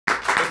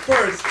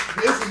first,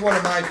 this is one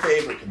of my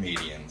favorite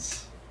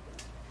comedians.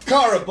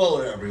 Cara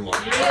Buller, everyone.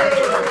 Thank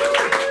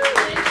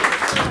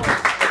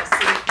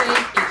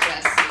you,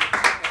 Jesse.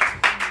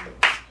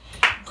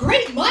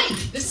 Great mic.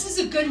 This is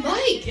a good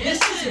mic.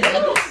 This is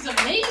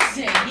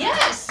amazing.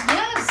 Yes,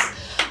 yes.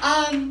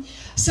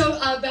 So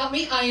about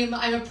me, I'm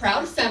a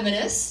proud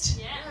feminist.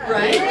 Yeah.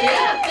 Right?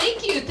 Yeah.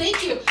 Thank you.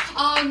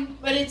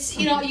 But it's,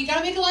 you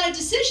gotta make a lot of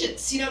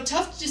decisions.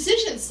 Tough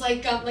decisions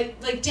like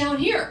down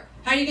here.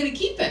 How are you going to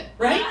keep it,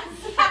 right?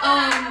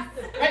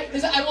 Right?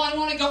 Because I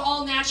want to go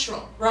all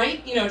natural,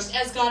 right? Just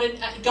as God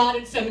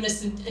and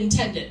feminists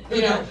intended,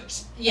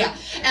 Yeah.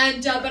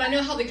 And but I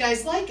know how the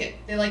guys like it.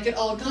 They like it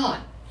all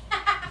gone,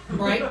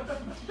 right?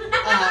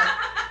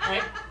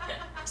 Right?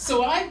 So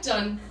what I've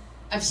done,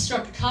 I've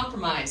struck a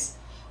compromise.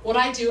 What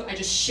I do, I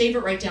just shave it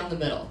right down the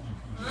middle.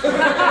 Leave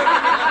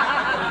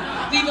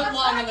it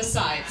long on the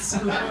sides.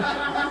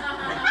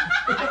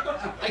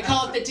 I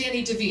call it the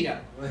Danny DeVito.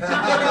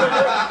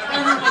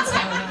 Everyone's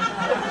happy.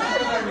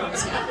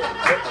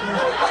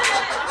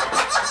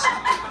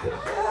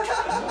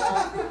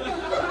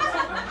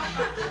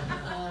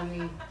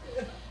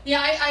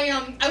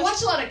 I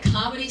watch a lot of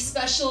comedy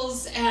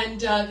specials,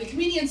 and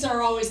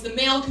the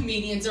male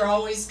comedians are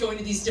always going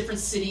to these different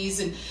cities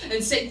and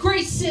say,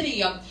 great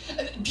city,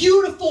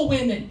 beautiful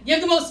women. You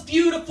have the most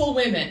beautiful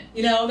women,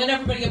 and then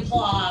everybody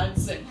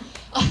applauds. And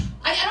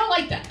I don't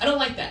like that.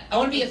 I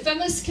want to be a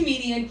feminist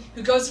comedian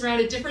who goes around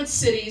to different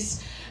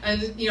cities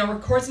and,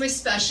 records my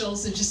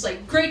specials and just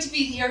like, great to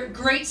be here,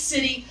 great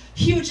city,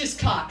 hugest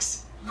cocks.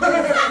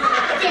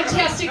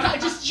 Fantastic,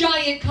 just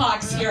giant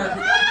cocks here.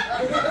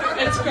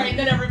 It's great,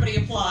 then everybody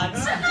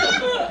applauds. That's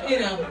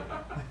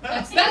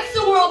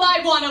the world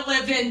I want to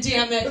live in,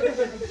 damn it.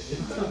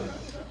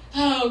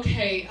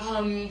 Okay,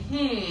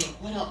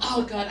 what else?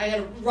 Oh God, I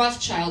had a rough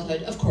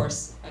childhood, of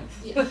course.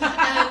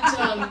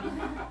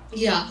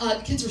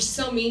 Kids were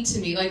so mean to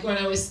me. Like when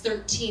I was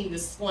 13,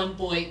 this one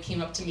boy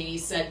came up to me and he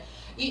said,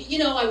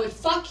 I would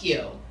fuck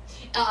you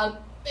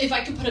if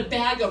I could put a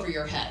bag over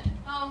your head.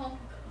 Oh.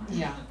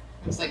 Yeah.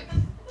 I was like,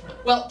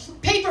 well,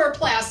 paper or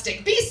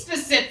plastic? Be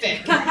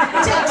specific.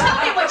 Tell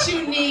me what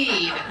you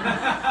need.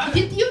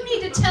 You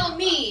need to tell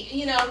me,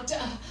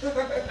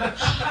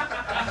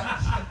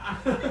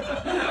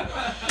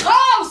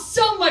 Oh,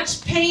 so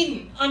much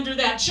pain under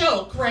that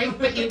joke, right?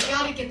 But you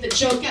gotta get the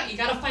joke out. You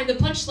gotta find the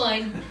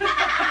punchline.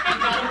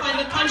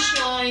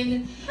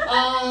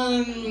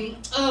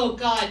 Oh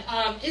God.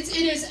 It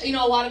is. A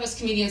lot of us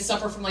comedians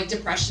suffer from like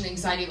depression,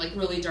 anxiety, like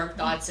really dark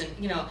thoughts, and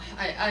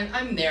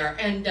I'm there,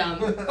 and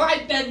or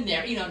I've been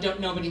there.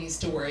 Nobody needs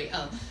to worry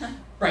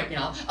right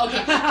now.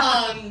 Okay.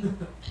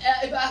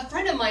 A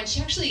friend of mine,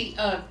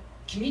 a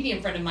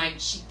comedian friend of mine,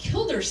 she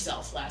killed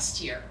herself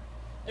last year.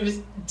 It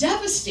was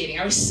devastating.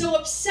 I was so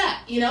upset.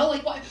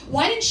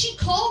 Why didn't she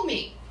call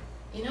me?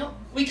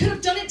 We could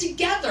have done it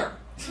together.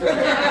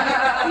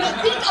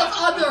 Think of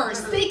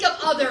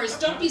others.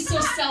 Don't be so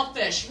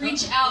selfish.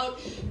 Reach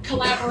out,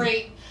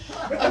 collaborate.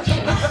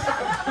 Okay.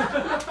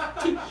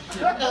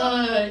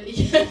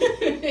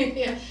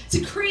 It's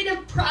a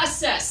creative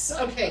process.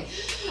 Okay.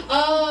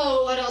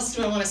 Oh, what else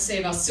do I want to say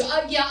about? So,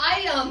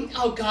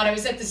 I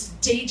was at this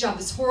day job,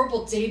 this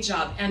horrible day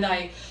job, and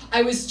I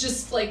was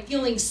just like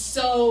feeling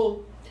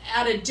so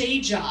at a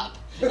day job.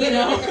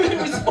 It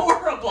was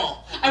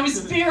horrible. I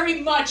was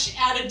very much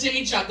at a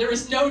day job. There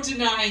was no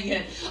denying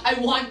it. I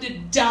wanted to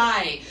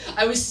die.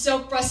 I was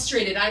so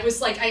frustrated. I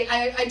was like,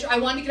 I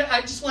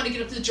just wanted to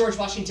get up to the George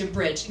Washington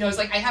Bridge. I was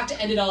like, I have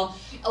to end it all.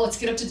 Let's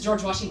get up to the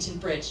George Washington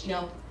Bridge.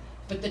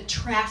 But the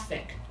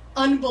traffic,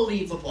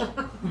 unbelievable.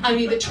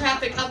 The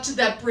traffic up to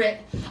that bridge.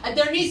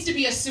 There needs to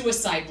be a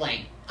suicide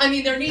lane.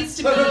 There needs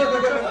to be.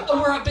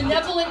 We're a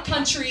benevolent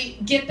country.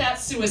 Get that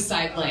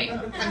suicide lane.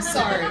 I'm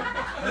sorry.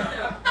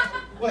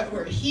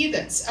 We're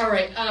heathens. All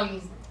right.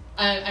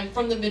 I'm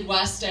from the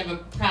Midwest. I have a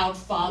proud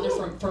father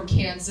from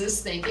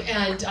Kansas. Thank you.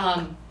 And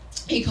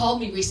he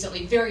called me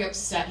recently, very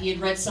upset. He had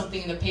read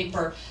something in the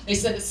paper. They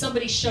said that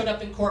somebody showed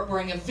up in court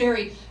wearing a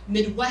very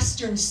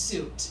Midwestern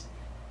suit.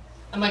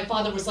 And my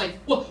father was like,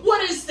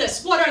 what is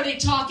this? What are they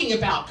talking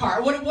about,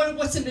 Cara?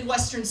 What's a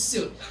Midwestern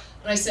suit?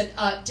 And I said,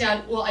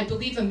 Dad, well, I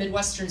believe a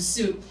Midwestern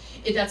suit,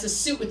 that's a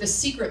suit with a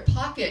secret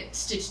pocket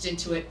stitched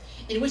into it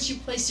in which you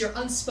place your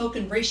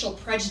unspoken racial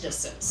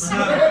prejudices.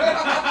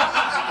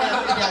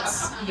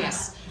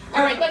 Yes.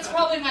 All right, that's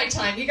probably my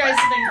time. You guys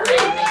have been great.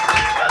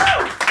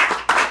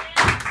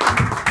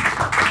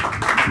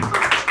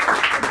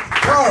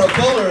 Cara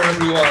Buller,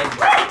 everyone.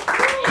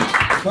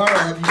 Cara,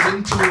 have you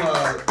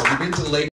been to Lake